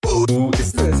Who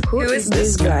is this? Who is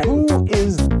this guy? Who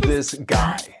is this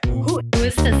guy? Who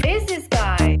is this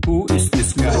guy? Who is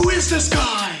this guy? Who is this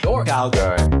guy? NorCal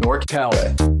guy. NorCal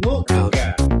guy. NorCal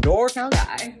guy. NorCal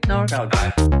guy. NorCal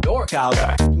guy. NorCal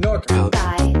guy. NorCal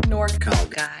guy. NorCal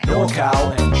guy.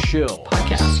 NorCal and Chill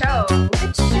podcast. Show.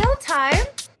 It's show time.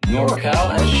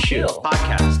 NorCal and Chill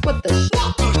podcast. What the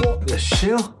The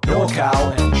Chill.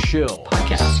 NorCal and Chill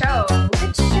podcast. show?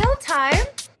 It's show time.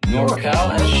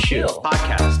 NorCal and Chill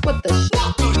podcast. What the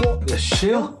The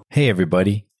Chill. Hey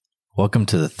everybody, welcome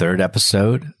to the third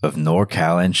episode of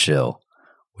NorCal and Chill.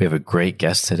 We have a great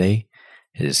guest today.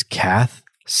 It is Kath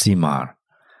Simar.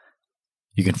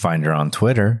 You can find her on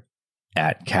Twitter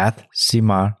at Kath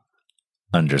Simar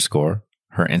 _.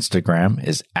 Her Instagram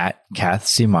is at Kath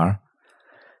Simar.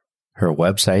 Her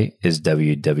website is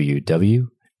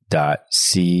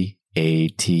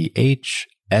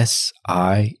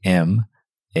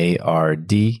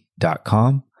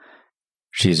www.cathsimard.com.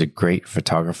 She's a great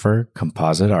photographer,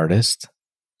 composite artist.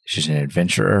 She's an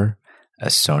adventurer, a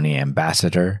Sony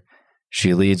ambassador.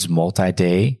 She leads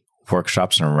multi-day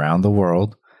workshops around the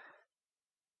world.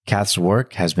 Kath's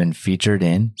work has been featured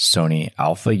in Sony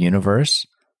Alpha Universe,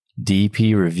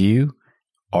 DP Review,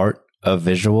 Art of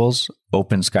Visuals,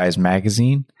 Open Skies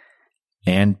Magazine,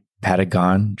 and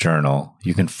Patagon Journal.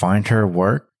 You can find her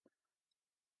work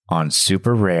on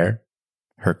Super Rare.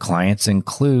 Her clients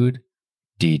include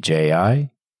DJI,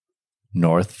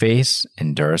 North Face,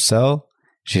 and Duracell.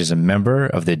 She's a member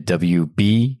of the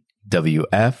WBWF,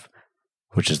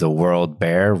 which is the World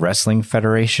Bear Wrestling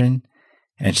Federation,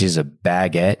 and she's a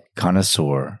baguette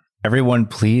connoisseur. Everyone,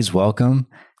 please welcome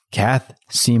Kath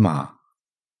Simar.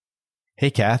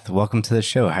 Hey, Kath, welcome to the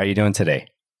show. How are you doing today?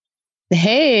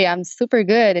 Hey, I'm super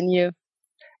good. And you?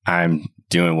 I'm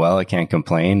doing well. I can't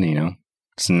complain. You know,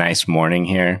 it's a nice morning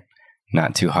here.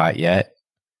 Not too hot yet.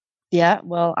 Yeah,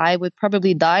 well, I would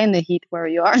probably die in the heat where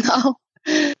you are now.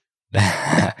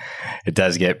 It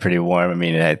does get pretty warm. I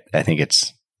mean, I think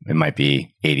it might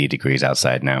be 80 degrees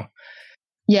outside now.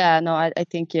 Yeah, no, I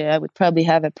think I would probably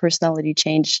have a personality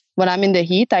change. When I'm in the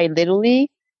heat, I literally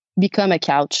become a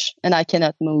couch and I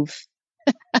cannot move.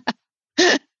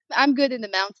 I'm good in the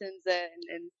mountains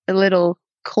and a little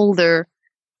colder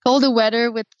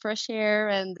weather with fresh air.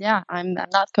 And yeah, I'm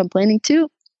not complaining too.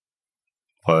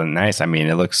 Well, nice. I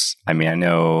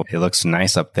know it looks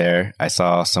nice up there. I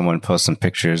saw someone post some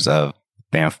pictures of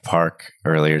Banff Park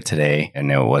earlier today. I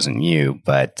know it wasn't you,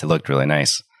 but it looked really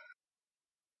nice.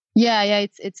 Yeah,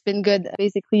 it's been good.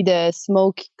 Basically, the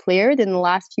smoke cleared in the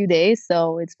last few days,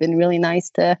 so it's been really nice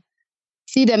to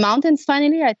see the mountains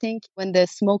finally. I think when the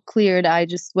smoke cleared, I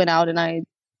just went out and I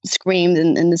screamed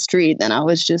in the street, and I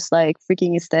was just like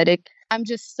freaking ecstatic. I'm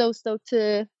just so stoked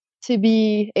to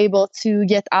be able to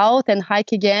get out and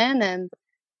hike again and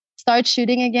start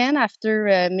shooting again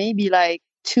after maybe like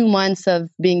 2 months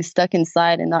of being stuck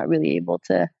inside and not really able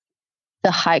to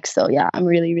hike. So yeah, I'm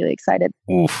really, really excited.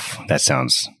 Oof, that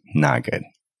sounds not good.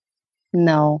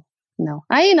 No.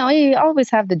 I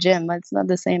always have the gym, but it's not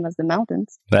the same as the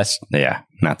mountains.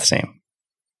 Not the same.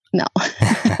 No.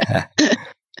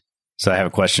 So I have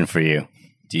a question for you.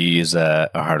 Do you use a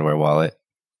hardware wallet?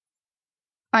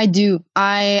 I do.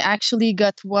 I actually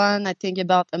got one, I think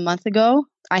about a month ago.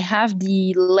 I have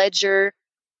the Ledger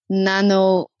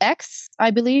Nano X,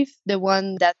 I believe, the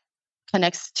one that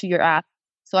connects to your app.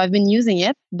 So I've been using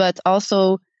it, but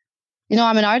also,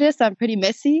 I'm an artist. I'm pretty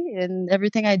messy in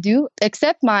everything I do,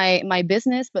 except my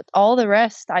business, but all the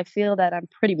rest, I feel that I'm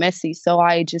pretty messy. So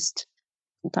I just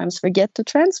sometimes forget to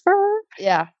transfer.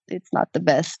 Yeah, it's not the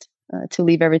best to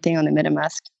leave everything on the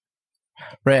MetaMask.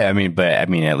 Right. At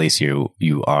least you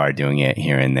are doing it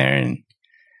here and there. And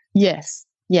Yes.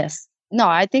 No,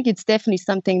 I think it's definitely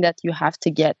something that you have to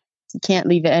get. You can't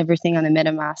leave everything on the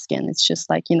MetaMask. And it's just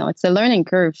like, it's a learning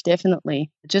curve,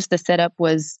 definitely. Just the setup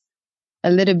was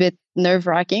a little bit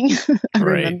nerve-wracking, I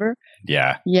remember.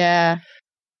 Yeah. Yeah,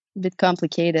 a bit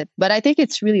complicated. But I think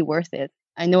it's really worth it.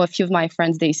 I know a few of my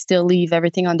friends, they still leave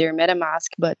everything on their MetaMask.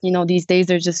 But, these days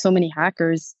there's just so many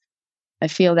hackers. I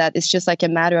feel that it's just like a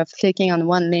matter of clicking on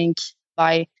one link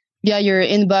via your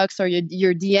inbox or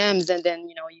your DMs, and then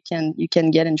you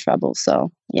can get in trouble.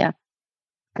 So yeah,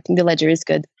 I think the Ledger is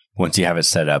good. Once you have it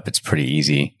set up, it's pretty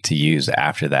easy to use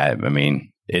after that. I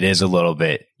mean, it is a little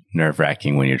bit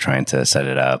nerve-wracking when you're trying to set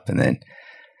it up, and then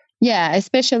yeah,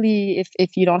 especially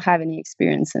if you don't have any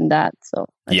experience in that. So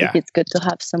I think it's good to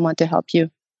have someone to help you.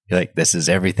 You're like, this is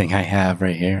everything I have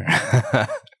right here.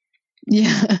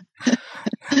 Yeah.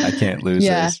 I can't lose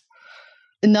this.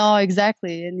 No,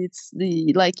 exactly. And it's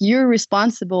you're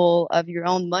responsible of your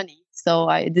own money. So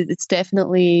it's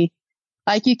definitely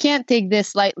Like you can't take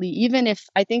this lightly, even if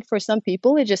I think for some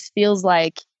people it just feels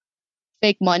like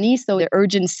fake money. So the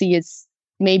urgency is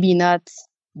maybe not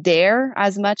there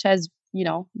as much as,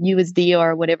 USD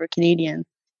or whatever Canadian.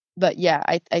 But yeah,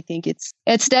 I think it's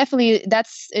definitely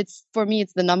it's for me,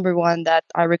 it's the number one that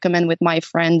I recommend with my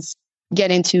friends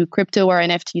get into crypto or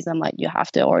NFTs. I'm like, you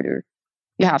have to order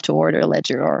a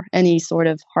Ledger or any sort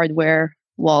of hardware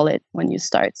wallet when you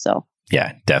start. So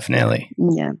Yeah, definitely.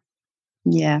 yeah.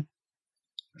 Yeah.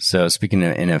 So speaking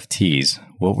of NFTs,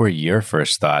 what were your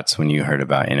first thoughts when you heard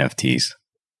about NFTs?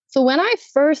 So when I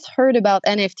first heard about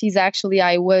NFTs, actually,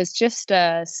 I was just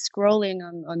scrolling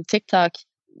on TikTok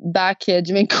back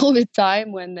during COVID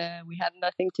time when we had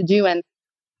nothing to do. And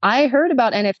I heard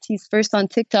about NFTs first on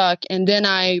TikTok, and then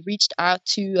I reached out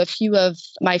to a few of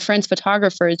my friends,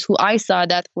 photographers, who I saw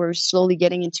that were slowly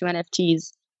getting into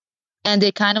NFTs. And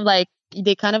they kind of like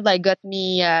got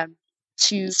me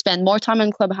to spend more time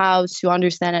on Clubhouse to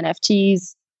understand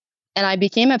NFTs. And I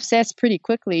became obsessed pretty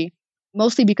quickly,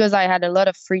 mostly because I had a lot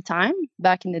of free time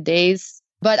back in the days.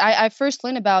 But I first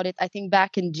learned about it, I think,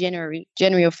 back in January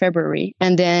or February.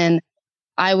 And then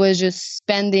I was just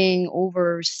spending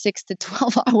over 6 to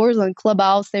 12 hours on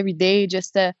Clubhouse every day.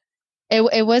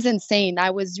 It was insane.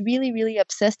 I was really, really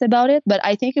obsessed about it. But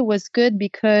I think it was good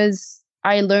because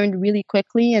I learned really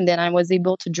quickly. And then I was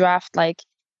able to draft like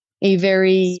a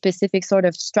very specific sort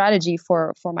of strategy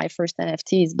for my first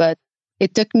NFTs. But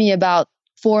it took me about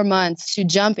 4 months to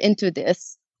jump into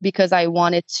this because I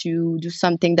wanted to do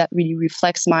something that really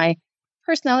reflects my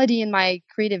personality and my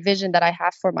creative vision that I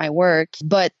have for my work.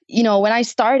 But, when I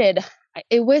started,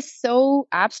 it was so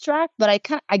abstract, but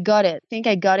I got it. I think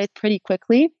I got it pretty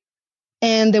quickly.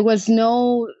 And there was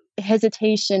no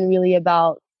hesitation really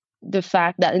about the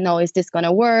fact that, is this going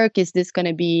to work? Is this going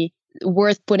to be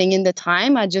worth putting in the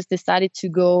time? I just decided to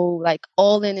go like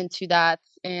all into that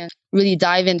and really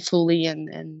dive in fully.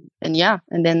 And yeah.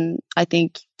 And then I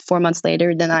think 4 months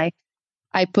later, then I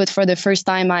put for the first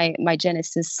time my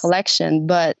Genesis collection.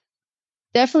 But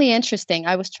definitely interesting.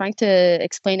 I was trying to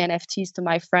explain NFTs to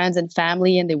my friends and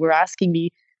family, and they were asking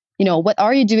me, what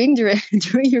are you doing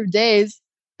during your days?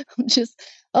 I'm just,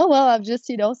 I'm just,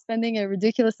 spending a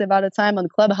ridiculous amount of time on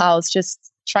Clubhouse,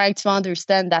 just trying to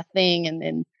understand that thing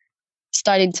and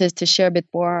starting to share a bit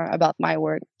more about my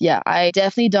work. Yeah, I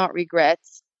definitely don't regret.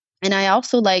 And I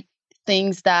also like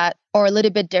things that are a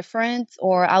little bit different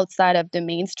or outside of the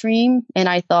mainstream. And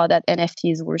I thought that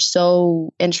NFTs were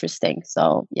so interesting.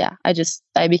 So yeah,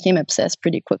 I became obsessed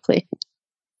pretty quickly.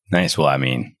 Nice. Well, I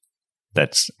mean,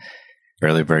 that's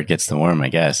early bird gets the worm, I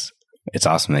guess. It's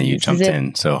awesome that you jumped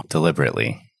in so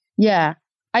deliberately. Yeah.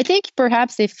 I think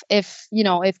perhaps if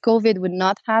COVID would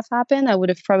not have happened, I would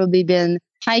have probably been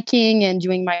hiking and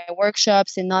doing my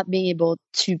workshops and not being able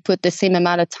to put the same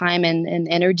amount of time and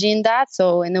energy in that.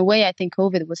 So in a way, I think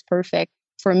COVID was perfect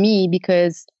for me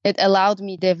because it allowed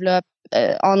me to develop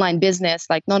online business,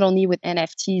 like not only with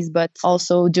NFTs, but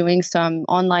also doing some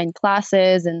online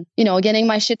classes and, getting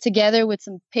my shit together with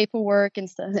some paperwork and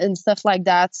stuff like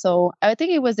that. So I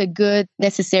think it was a good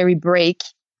necessary break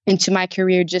into my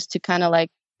career just to kind of like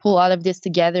pull all of this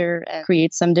together and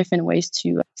create some different ways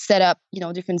to set up,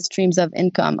 different streams of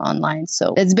income online.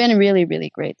 So it's been really,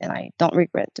 really great. And I don't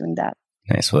regret doing that.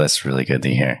 Nice. Well, that's really good to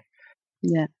hear.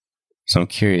 Yeah. So I'm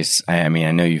curious. I mean,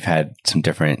 I know you've had some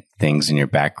different things in your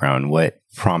background. What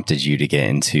prompted you to get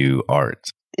into art?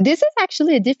 This is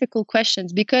actually a difficult question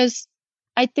because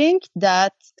I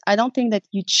don't think that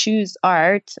you choose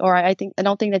art, or I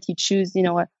don't think that you choose,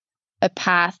 a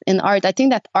path in art. I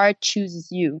think that art chooses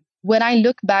you. When I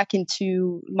look back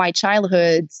into my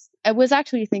childhood, I was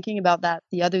actually thinking about that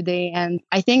the other day. And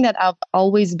I think that I've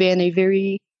always been a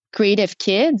very creative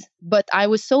kid, but I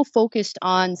was so focused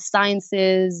on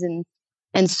sciences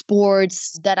and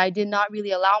sports that I did not really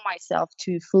allow myself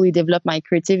to fully develop my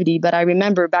creativity. But I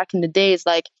remember back in the days,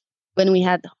 like when we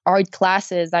had art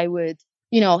classes, I would,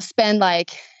 spend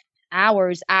like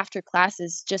hours after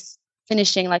classes just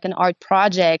finishing like an art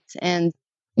project. And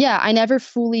yeah, I never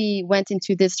fully went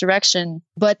into this direction,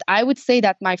 but I would say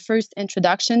that my first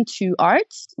introduction to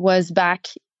art was back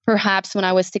perhaps when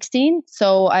I was 16.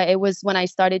 So it was when I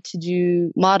started to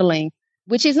do modeling,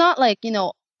 which is not like,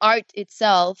 art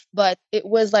itself, but it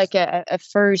was like a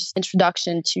first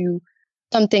introduction to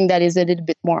something that is a little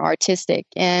bit more artistic.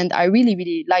 And I really,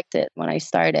 really liked it when I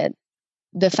started.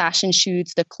 The fashion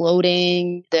shoots, the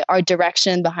clothing, the art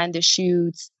direction behind the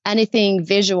shoots, anything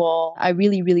visual, I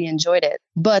really, really enjoyed it.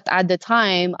 But at the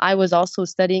time, I was also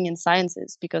studying in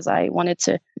sciences because I wanted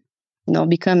to,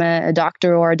 become a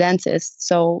doctor or a dentist.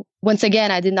 So once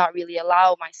again, I did not really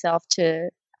allow myself to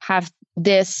have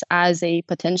this as a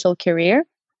potential career.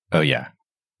 Oh, yeah.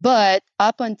 But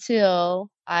up until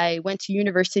I went to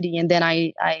university and then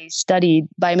I studied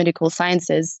biomedical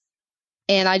sciences.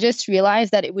 And I just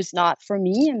realized that it was not for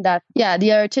me and that, yeah,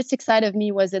 the artistic side of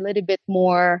me was a little bit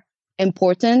more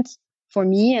important for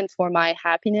me and for my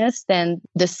happiness than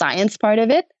the science part of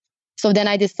it. So then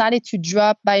I decided to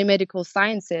drop biomedical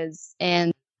sciences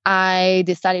and I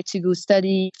decided to go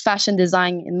study fashion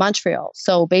design in Montreal.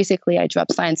 So basically, I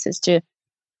dropped sciences to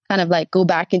kind of like go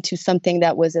back into something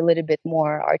that was a little bit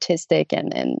more artistic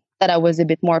and that I was a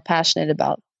bit more passionate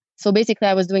about. So basically,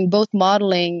 I was doing both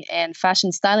modeling and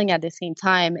fashion styling at the same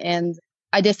time. And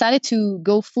I decided to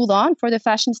go full on for the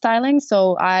fashion styling.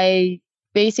 So I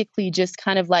basically just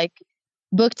kind of like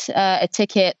booked a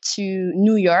ticket to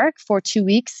New York for 2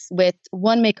 weeks with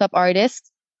one makeup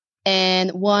artist and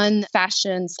one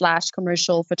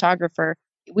fashion/commercial photographer.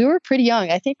 We were pretty young.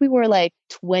 I think we were like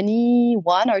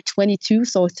 21 or 22.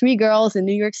 So 3 girls in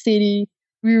New York City.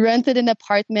 We rented an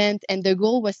apartment and the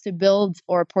goal was to build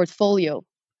our portfolio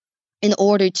in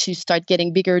order to start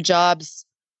getting bigger jobs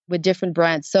with different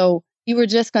brands. So we were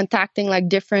just contacting like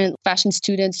different fashion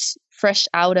students fresh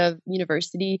out of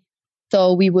university.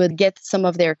 So we would get some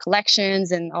of their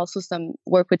collections and also some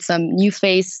work with some new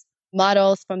face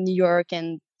models from New York.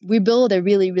 And we built a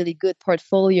really, really good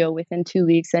portfolio within 2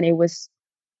 weeks. And it was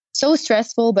so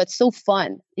stressful, but so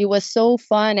fun. It was so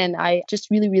fun. And I just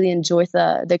really, really enjoyed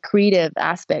the creative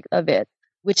aspect of it,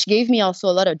 which gave me also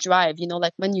a lot of drive. You know,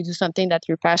 like when you do something that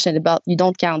you're passionate about, you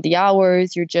don't count the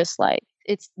hours. You're just like,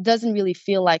 it doesn't really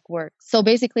feel like work. So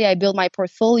basically, I built my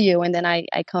portfolio and then I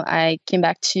came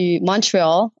back to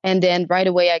Montreal. And then right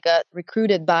away, I got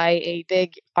recruited by a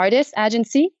big artist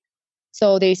agency.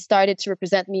 So they started to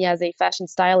represent me as a fashion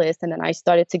stylist. And then I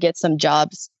started to get some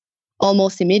jobs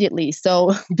almost immediately.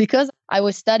 So because I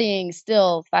was studying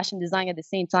still fashion design at the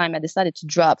same time, I decided to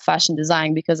drop fashion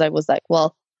design because I was like,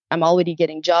 well, I'm already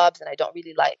getting jobs and I don't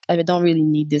really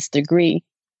need this degree.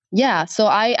 Yeah. So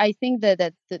I think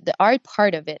that the art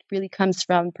part of it really comes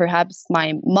from perhaps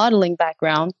my modeling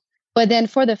background. But then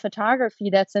for the photography,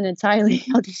 that's an entirely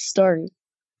other story.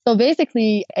 So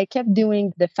basically, I kept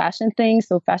doing the fashion thing,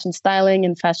 so fashion styling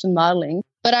and fashion modeling.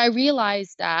 But I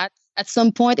realized that at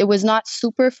some point, it was not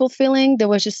super fulfilling. There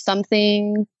was just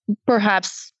something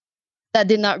perhaps that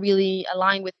did not really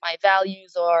align with my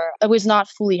values, or I was not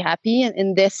fully happy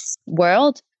in this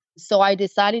world. So I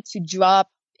decided to drop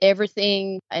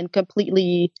everything and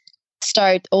completely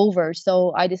start over.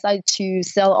 So I decided to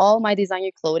sell all my designer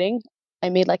clothing. I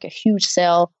made like a huge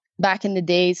sale back in the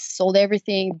days, sold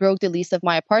everything, broke the lease of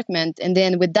my apartment. And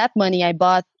then with that money, I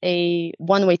bought a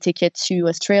one-way ticket to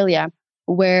Australia,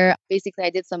 where basically I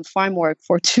did some farm work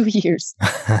for 2 years.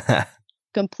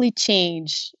 Complete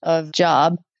change of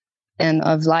job and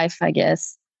of life, I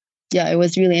guess. Yeah, it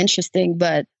was really interesting.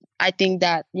 But I think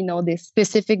that, you know, this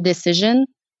specific decision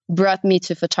brought me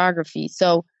to photography.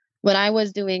 So when I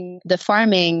was doing the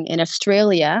farming in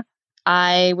Australia,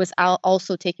 I was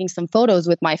also taking some photos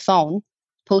with my phone,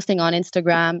 posting on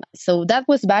Instagram. So that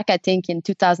was back, I think, in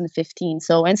 2015.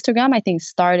 So Instagram, I think,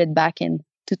 started back in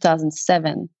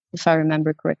 2007, if I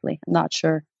remember correctly. I'm not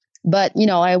sure. But, you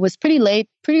know, I was pretty late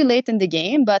in the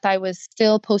game, but I was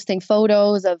still posting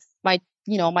photos of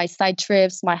my side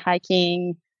trips, my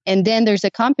hiking. And then there's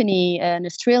a company, an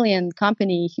Australian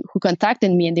company who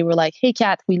contacted me and they were like, "Hey,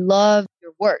 Kat, we love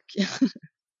your work." I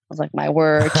was like, "My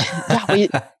work?" "Yeah, we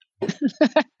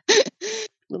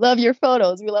love your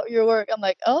photos. We love your work." I'm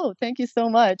like, "Oh, thank you so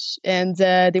much." And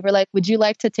they were like, "Would you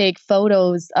like to take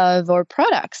photos of our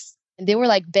products?" And they were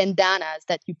like bandanas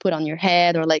that you put on your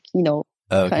head or like, you know,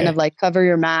 kind of like cover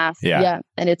your mask. Yeah.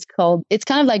 And it's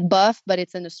kind of like Buff, but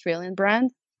it's an Australian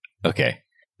brand. Okay.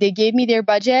 They gave me their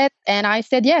budget and I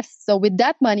said yes. So with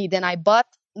that money, then I bought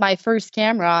my first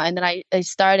camera and then I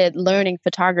started learning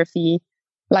photography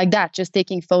like that, just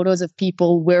taking photos of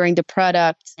people wearing the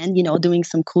product and, you know, doing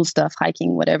some cool stuff,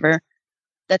 hiking, whatever.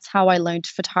 That's how I learned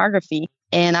photography.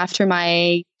 And after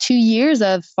my 2 years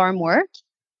of farm work,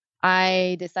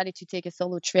 I decided to take a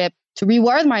solo trip to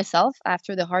reward myself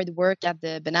after the hard work at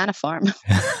the banana farm,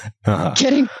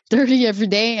 getting dirty every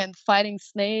day and fighting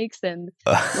snakes. And,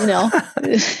 you know,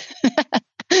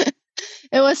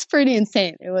 it was pretty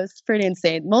insane.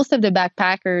 Most of the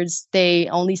backpackers, they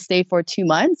only stay for 2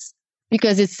 months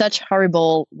because it's such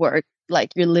horrible work.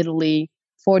 Like you're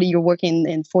working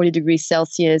in 40 degrees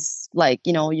Celsius. Like,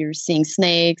 you know, you're seeing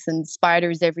snakes and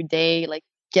spiders every day, like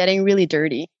getting really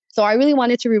dirty. So I really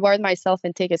wanted to reward myself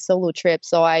and take a solo trip.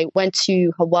 So I went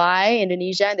to Hawaii,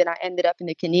 Indonesia, and then I ended up in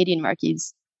the Canadian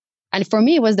Rockies. And for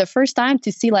me, it was the first time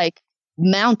to see like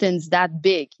mountains that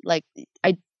big. Like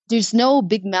there's no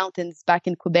big mountains back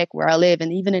in Quebec where I live.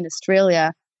 And even in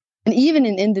Australia, and even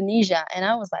in Indonesia. And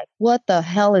I was like, what the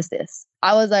hell is this?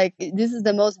 I was like, this is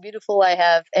the most beautiful I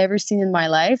have ever seen in my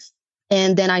life.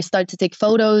 And then I started to take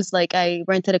photos. Like I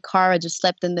rented a car. I just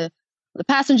slept in the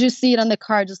passenger seat on the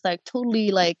car, just like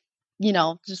totally like,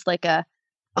 just like a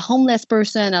homeless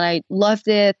person. And I loved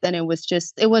it. And it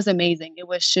was amazing. It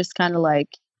was just kind of like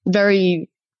very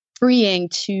freeing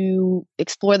to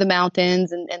explore the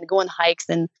mountains and go on hikes.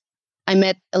 And I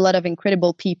met a lot of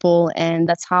incredible people. And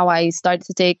that's how I started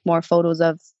to take more photos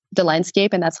of the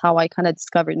landscape. And that's how I kind of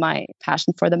discovered my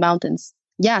passion for the mountains.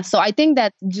 Yeah. So I think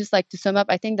that, just like to sum up,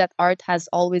 I think that art has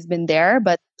always been there,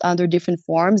 but under different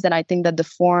forms. And I think that the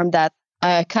form that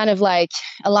kind of like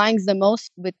aligns the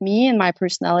most with me and my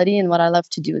personality and what I love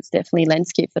to do is definitely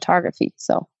landscape photography.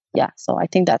 So yeah, so I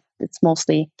think that it's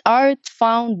mostly art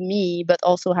found me, but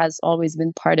also has always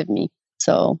been part of me.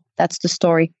 So that's the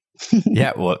story.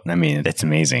 Yeah, well, I mean, it's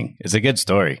amazing. It's a good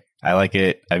story. I like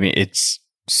it. I mean, it's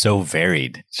so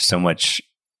varied, so much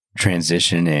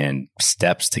transition and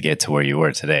steps to get to where you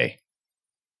were today.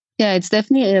 Yeah, it's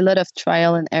definitely a lot of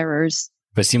trial and errors.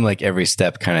 But it seemed like every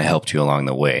step kind of helped you along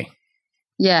the way.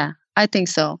 Yeah, I think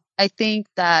so. I think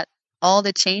that all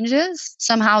the changes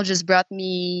somehow just brought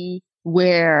me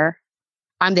where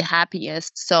I'm the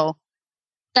happiest. So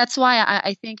that's why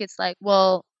I think it's like,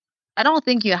 well, I don't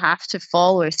think you have to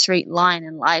follow a straight line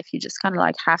in life. You just kind of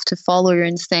like have to follow your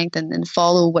instinct and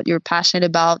follow what you're passionate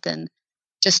about and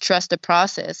just trust the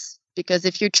process. Because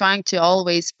if you're trying to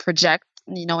always project,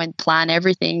 and plan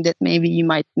everything, that maybe you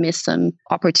might miss some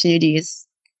opportunities.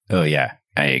 Oh, yeah.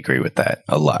 I agree with that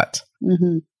a lot.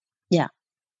 Mm-hmm. Yeah.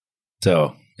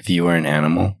 So if you were an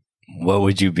animal, what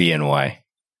would you be and why?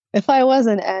 If I was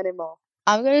an animal,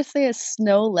 I'm going to say a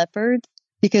snow leopard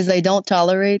because they don't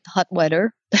tolerate hot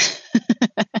weather.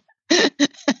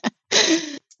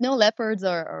 Snow leopards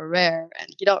are rare and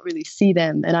you don't really see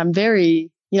them. And I'm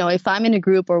very, if I'm in a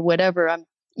group or whatever, I'm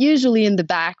usually in the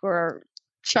back or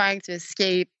trying to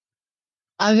escape.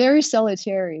 I'm very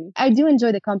solitary. I do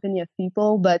enjoy the company of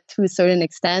people, but to a certain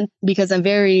extent, because I'm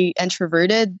very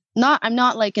introverted. I'm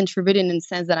not like introverted in the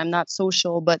sense that I'm not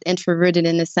social, but introverted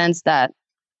in the sense that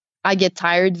I get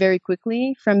tired very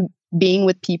quickly from being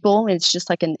with people. It's just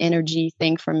like an energy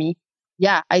thing for me.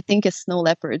 Yeah, I think a snow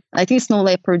leopard. I think snow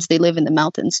leopards, they live in the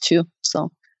mountains too.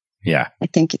 So yeah, I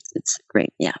think it's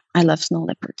great. Yeah, I love snow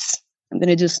leopards. I'm going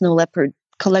to do snow leopard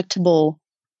collectible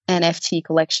NFT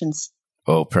collections.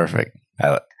 Oh, perfect.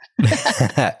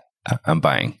 I'm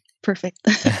buying. Perfect.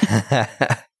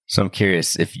 So I'm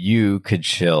curious, if you could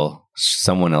shill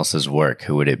someone else's work,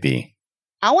 who would it be?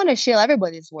 I want to shill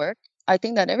everybody's work. I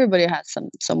think that everybody has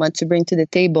someone to bring to the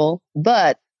table,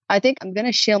 but I think I'm going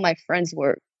to shill my friend's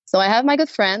work. So I have my good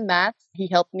friend, Matt. He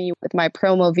helped me with my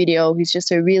promo video. He's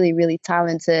just a really, really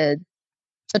talented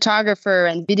photographer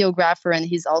and videographer. And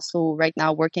he's also right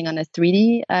now working on a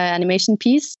 3D animation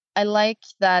piece. I like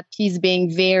that he's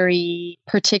being very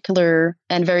particular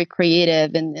and very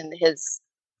creative in his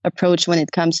approach when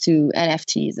it comes to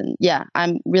NFTs. And yeah,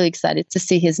 I'm really excited to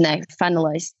see his next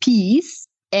finalized piece.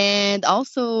 And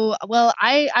also, well,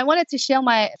 I wanted to share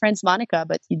my friend's Monica,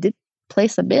 but you did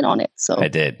place a bid on it. So I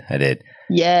did.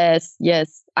 Yes.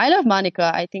 I love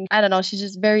Monica. I think, I don't know, she's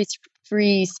just very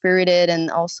free spirited.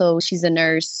 And also she's a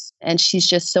nurse and she's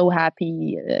just so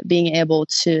happy being able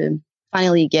to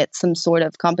finally get some sort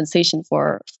of compensation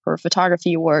for her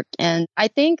photography work. And I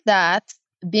think that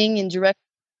being in direct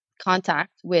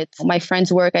contact with my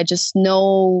friend's work, I just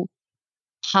know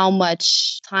how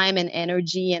much time and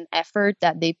energy and effort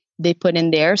that they put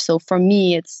in there. So for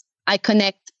me, I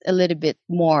connect a little bit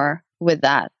more with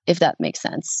that, if that makes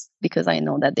sense, because I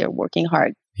know that they're working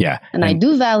hard. Yeah. And I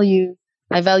value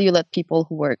a lot of people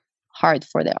who work hard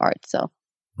for their art. So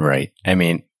right. I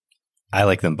mean, I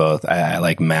like them both. I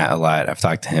like Matt a lot. I've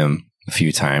talked to him a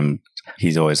few times.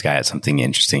 He's always got something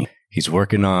interesting he's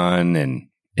working on, and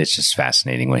it's just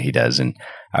fascinating what he does. And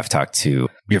I've talked to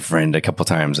your friend a couple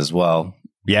times as well.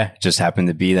 Yeah, just happened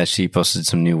to be that she posted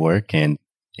some new work and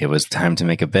it was time to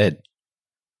make a bid.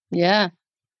 Yeah,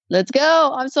 let's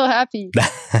go. I'm so happy.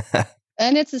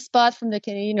 And it's a spot from the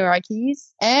Canadian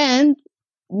Rockies. And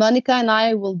Monica and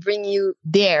I will bring you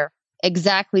there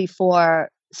exactly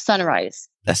for sunrise.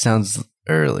 That sounds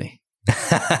early.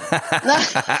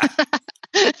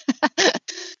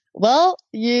 Well,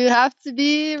 you have to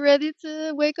be ready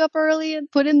to wake up early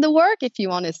and put in the work if you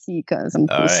want to see some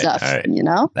cool stuff,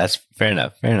 That's fair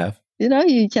enough.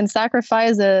 You can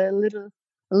sacrifice a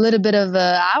little bit of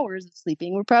hours of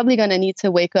sleeping. We're probably going to need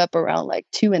to wake up around like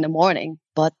 2 a.m,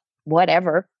 but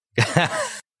whatever.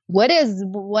 What is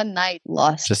one night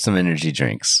lost? Just some energy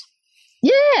drinks.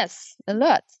 Yes, a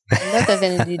lot of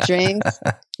energy drinks.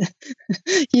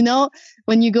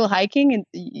 When you go hiking and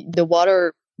the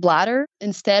water bladder,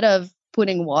 instead of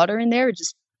putting water in there,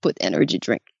 just put energy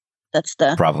drink. That's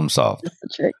the Problem solved. That's the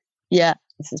trick. Yeah,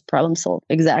 this is problem solved.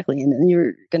 Exactly. And then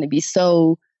you're going to be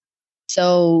so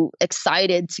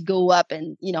excited to go up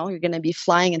and, you're going to be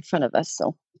flying in front of us.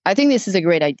 So I think this is a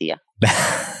great idea.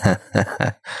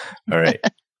 All right.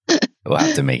 We'll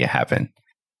have to make it happen.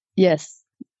 Yes,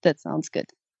 that sounds good.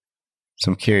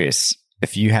 So I'm curious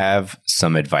if you have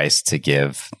some advice to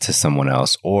give to someone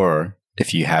else, or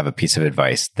if you have a piece of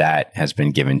advice that has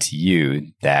been given to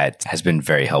you that has been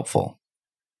very helpful.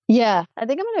 Yeah, I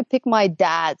think I'm going to pick my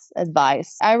dad's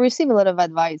advice. I receive a lot of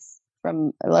advice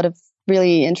from a lot of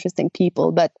really interesting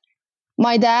people, but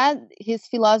my dad, his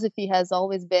philosophy has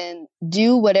always been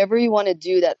do whatever you want to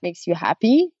do that makes you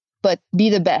happy, but be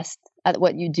the best at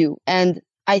what you do. And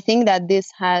I think that this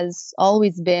has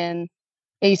always been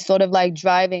a sort of like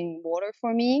driving motor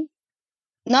for me,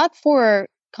 not for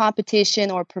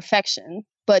competition or perfection,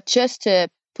 but just to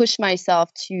push myself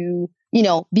to,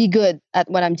 be good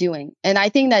at what I'm doing. And I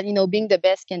think that, being the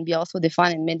best can be also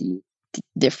defined in many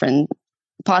different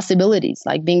possibilities.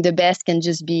 Like being the best can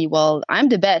just be, well, I'm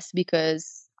the best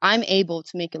because I'm able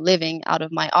to make a living out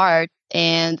of my art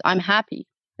and I'm happy.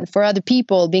 And for other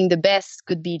people, being the best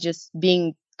could be just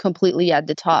being completely at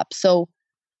the top. So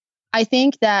I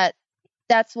think that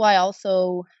that's why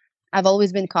also I've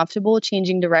always been comfortable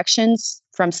changing directions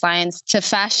from science to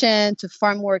fashion, to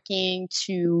farm working,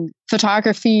 to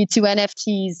photography, to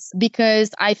NFTs,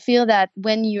 because I feel that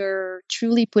when you're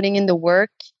truly putting in the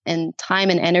work and time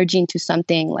and energy into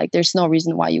something, like there's no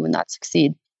reason why you would not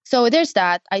succeed. So there's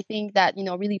that. I think that,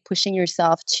 really pushing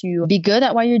yourself to be good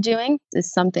at what you're doing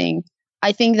is something.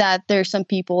 I think that there's some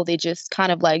people, they just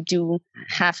kind of like do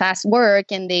half-ass work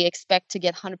and they expect to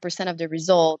get 100% of the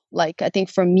result. Like, I think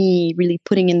for me, really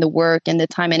putting in the work and the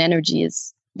time and energy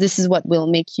this is what will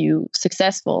make you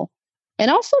successful.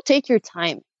 And also take your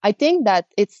time. I think that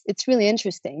it's really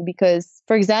interesting because,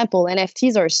 for example,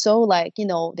 NFTs are so like,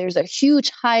 there's a huge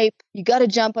hype. You got to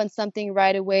jump on something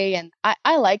right away. And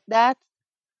I like that.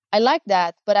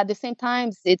 But at the same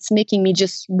time, it's making me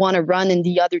just want to run in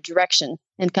the other direction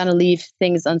and kind of leave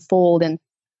things unfold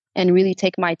and really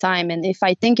take my time. And if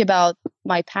I think about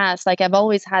my past, like I've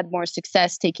always had more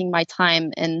success taking my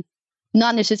time and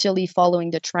not necessarily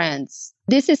following the trends.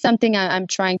 This is something I'm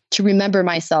trying to remember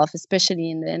myself,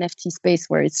 especially in the NFT space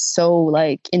where it's so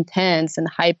like intense and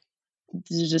hype.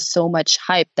 There's just so much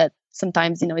hype that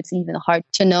sometimes, it's even hard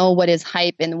to know what is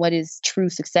hype and what is true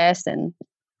success. And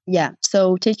yeah,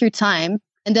 so take your time.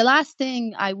 And the last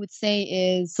thing I would say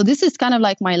is, so this is kind of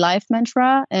like my life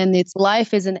mantra, and it's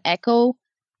life is an echo.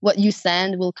 What you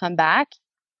send will come back.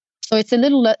 So it's a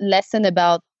little lesson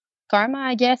about karma,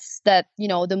 I guess, that,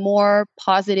 the more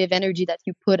positive energy that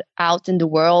you put out in the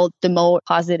world, the more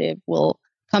positive will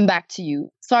come back to you.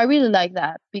 So I really like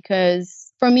that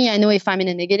because for me, I know if I'm in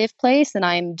a negative place and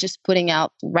I'm just putting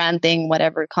out ranting,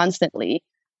 whatever, constantly,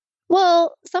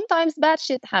 well, sometimes bad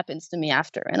shit happens to me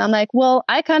after. And I'm like, well,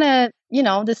 I kind of,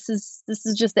 this is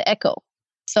just the echo.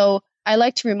 So I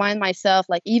like to remind myself,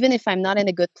 like, even if I'm not in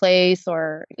a good place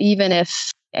or even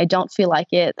if I don't feel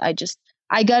like it,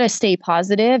 I got to stay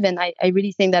positive. And I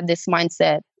really think that this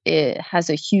mindset, it has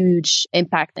a huge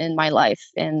impact in my life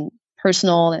and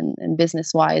personal and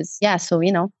business wise. Yeah. So,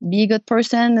 be a good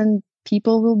person and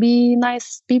people will be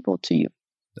nice people to you.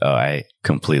 Oh, I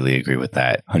completely agree with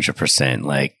that. 100%.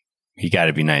 Like, you got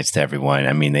to be nice to everyone.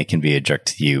 I mean, they can be a jerk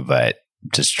to you, but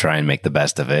just try and make the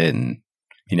best of it. And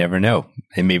you never know.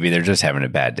 And maybe they're just having a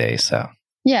bad day. So,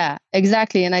 yeah,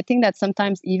 exactly. And I think that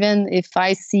sometimes even if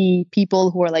I see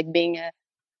people who are like being a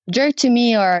jerk to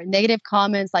me or negative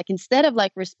comments, like instead of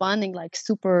like responding like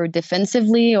super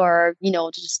defensively or,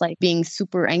 just like being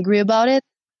super angry about it,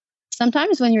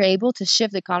 sometimes when you're able to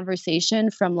shift the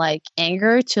conversation from like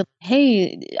anger to,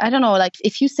 hey, I don't know, like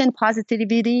if you send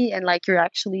positivity and like you're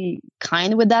actually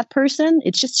kind with that person,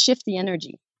 it just shifts the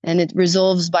energy and it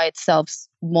resolves by itself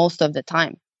most of the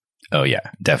time. Oh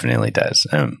yeah, definitely does.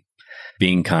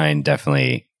 Being kind,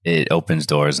 definitely, it opens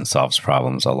doors and solves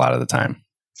problems a lot of the time.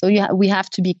 So we have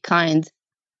to be kind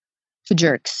to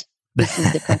jerks. This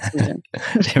is the conclusion.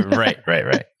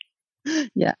 Right.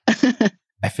 Yeah.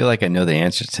 I feel like I know the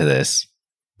answer to this,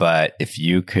 but if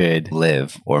you could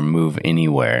live or move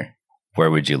anywhere, where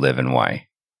would you live and why?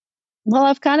 Well,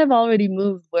 I've kind of already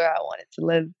moved where I wanted to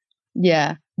live.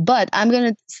 Yeah. But I'm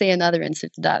going to say another answer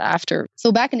to that after.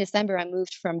 So back in December, I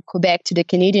moved from Quebec to the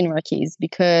Canadian Rockies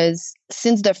because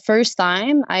since the first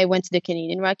time I went to the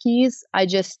Canadian Rockies, I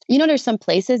just, there's some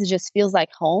places it just feels like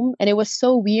home. And it was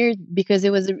so weird because it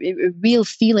was a real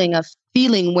feeling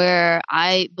where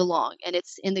I belong. And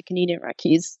it's in the Canadian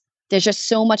Rockies. There's just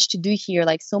so much to do here,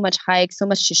 like so much hike, so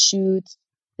much to shoot.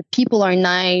 The people are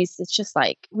nice. It's just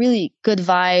like really good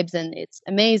vibes and it's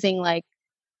amazing. Like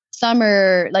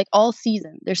summer, like all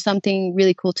season, there's something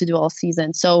really cool to do all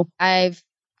season. So I've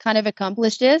kind of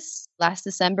accomplished this last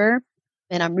December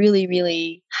and I'm really,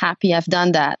 really happy I've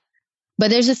done that. But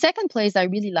there's a second place I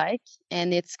really like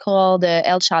and it's called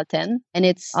El Chalten and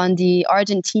it's on the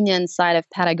Argentinian side of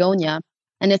Patagonia.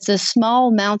 And it's a small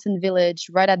mountain village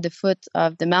right at the foot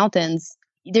of the mountains.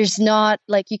 There's not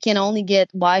like you can only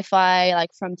get Wi-Fi like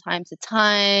from time to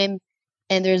time.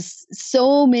 And there's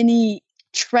so many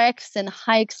treks and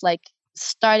hikes like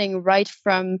starting right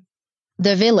from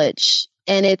the village.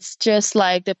 And it's just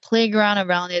like the playground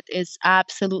around it is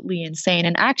absolutely insane.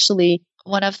 And actually,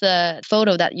 one of the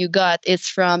photo that you got is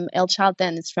from El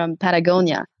Chalten. It's from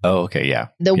Patagonia. Oh, okay. Yeah.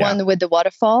 The one with the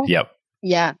waterfall. Yep.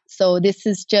 Yeah. So this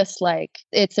is just like,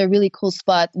 it's a really cool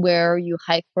spot where you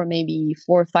hike for maybe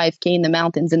 4 or 5K in the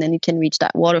mountains and then you can reach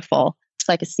that waterfall. It's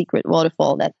like a secret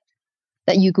waterfall that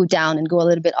you go down and go a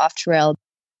little bit off trail.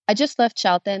 I just left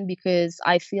Chalten because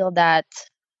I feel that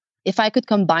if I could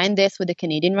combine this with the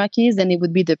Canadian Rockies, then it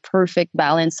would be the perfect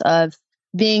balance of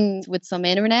being with some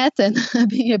internet and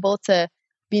being able to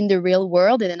be in the real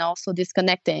world and then also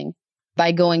disconnecting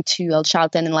by going to El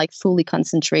Chalten and like fully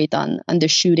concentrate on the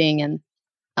shooting and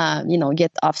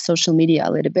get off social media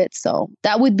a little bit. So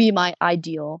that would be my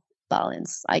ideal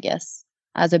balance, I guess,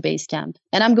 as a base camp.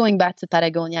 And I'm going back to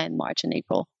Patagonia in March and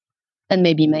April and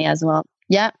maybe May as well.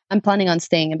 Yeah, I'm planning on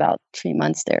staying about 3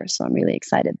 months there. So I'm really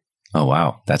excited. Oh,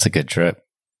 wow. That's a good trip.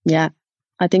 Yeah.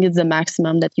 I think it's the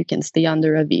maximum that you can stay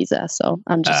under a visa. So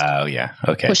I'm just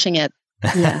pushing it.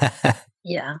 Yeah.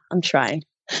 Yeah, I'm trying.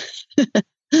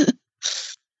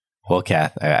 Well,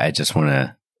 Kath, I just want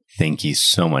to thank you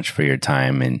so much for your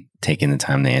time and taking the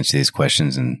time to answer these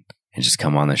questions and just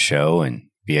come on the show and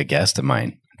be a guest of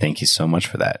mine. Thank you so much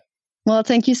for that. Well,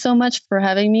 thank you so much for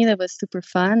having me. That was super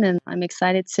fun. And I'm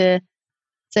excited to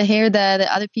hear the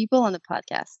other people on the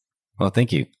podcast. Well,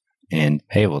 thank you. And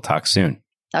hey, we'll talk soon.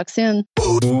 Talk soon.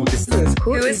 Who is this?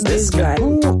 Who is this guy?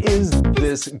 Who is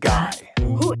this guy?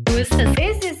 Who is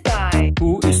this guy?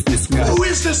 Who is this guy? Who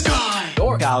is this guy?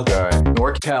 NorCal guy.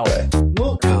 NorCal guy.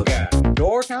 NorCal guy.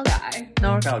 NorCal guy.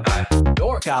 NorCal guy.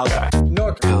 NorCal guy.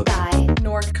 NorCal guy.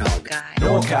 NorCal guy.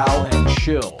 NorCal and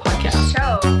Chill podcast.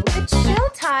 Show. It's show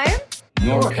time.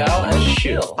 NorCal and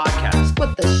Chill podcast.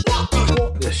 What the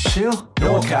The Chill.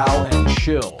 NorCal and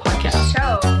Chill podcast.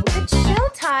 show? It's show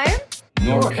time.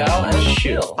 NorCal and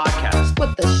Chill podcast.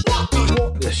 What the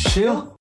The Chill.